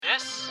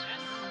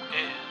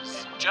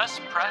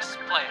Just Press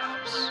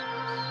Playhouse.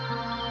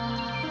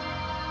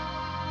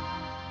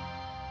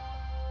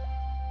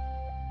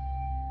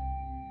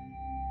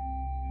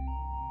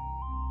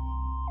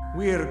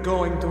 We're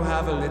going to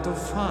have a little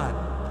fun.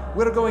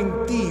 We're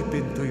going deep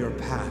into your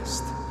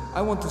past. I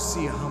want to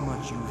see how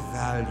much you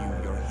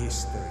value your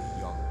history,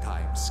 young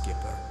time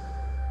skipper.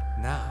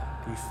 Now,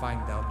 we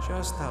find out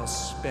just how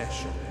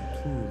special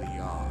you truly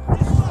are.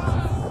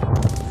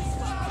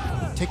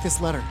 Take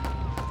this letter.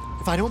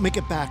 If I don't make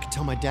it back,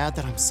 tell my dad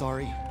that I'm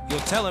sorry. You'll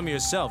tell him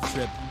yourself,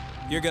 Trip.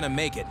 You're gonna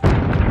make it.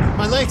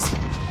 My legs!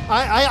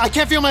 I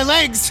can't feel my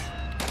legs!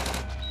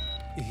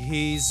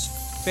 He's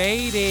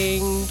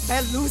fading.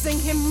 They're losing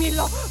him,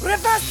 Milo.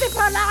 Reverse the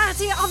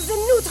polarity of the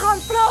neutron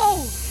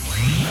flow!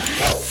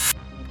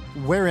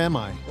 Where am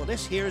I? Well,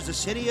 this here is the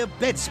city of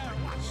Bed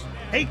Springs,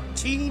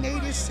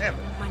 1887.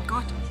 My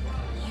God,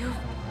 you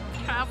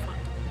traveled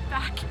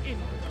back in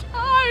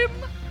time.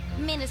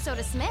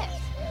 Minnesota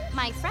Smith.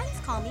 My friends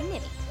call me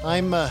Minnie.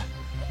 I'm,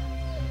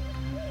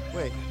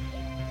 Wait.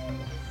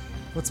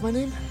 What's my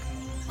name?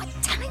 What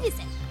time is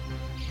it?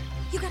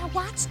 You got a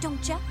watch,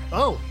 don't you?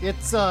 Oh,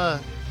 it's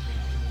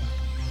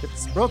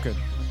broken.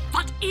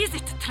 What is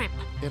it, Trip?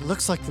 It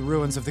looks like the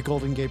ruins of the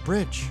Golden Gate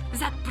Bridge.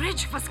 That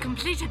bridge was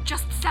completed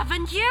just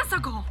 7 years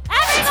ago.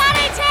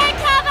 Everybody take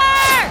cover!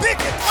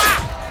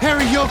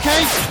 Harry, you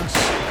okay?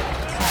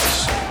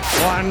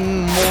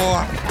 One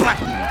more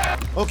button.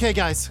 Okay,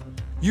 guys.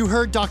 You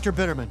heard Dr.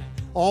 Bitterman.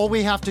 All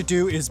we have to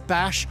do is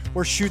bash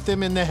or shoot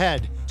them in the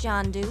head.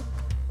 John Doe.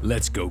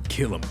 Let's go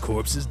kill 'em,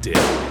 corpse is dead.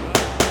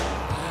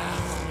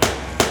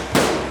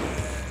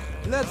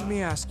 Let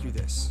me ask you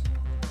this.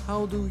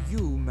 How do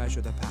you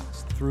measure the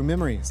past? Through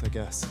memories, I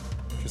guess.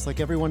 Just like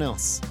everyone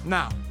else.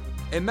 Now,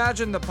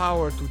 imagine the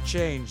power to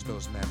change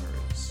those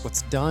memories.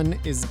 What's done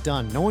is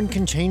done. No one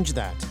can change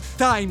that.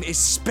 Time is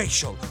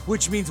spatial,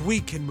 which means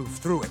we can move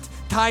through it.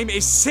 Time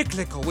is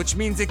cyclical, which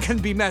means it can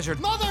be measured.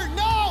 Mother,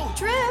 no!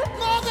 Trip.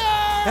 Mother!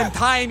 And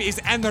time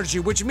is energy,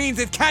 which means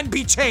it can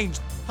be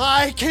changed.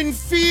 I can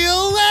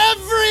feel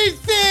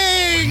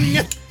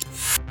everything!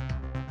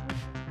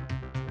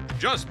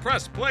 Just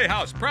Press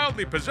Playhouse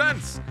proudly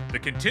presents the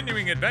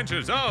continuing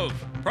adventures of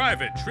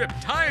Private Trip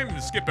Time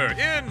Skipper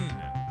in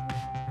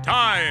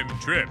Time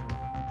Trip.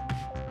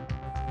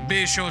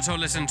 Be sure to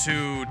listen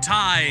to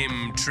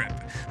Time Trip,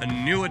 a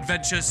new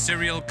adventure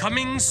serial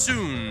coming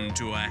soon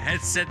to a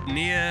headset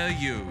near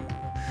you.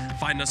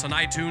 Find us on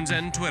iTunes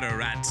and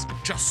Twitter at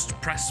Just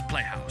Press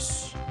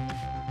Playhouse.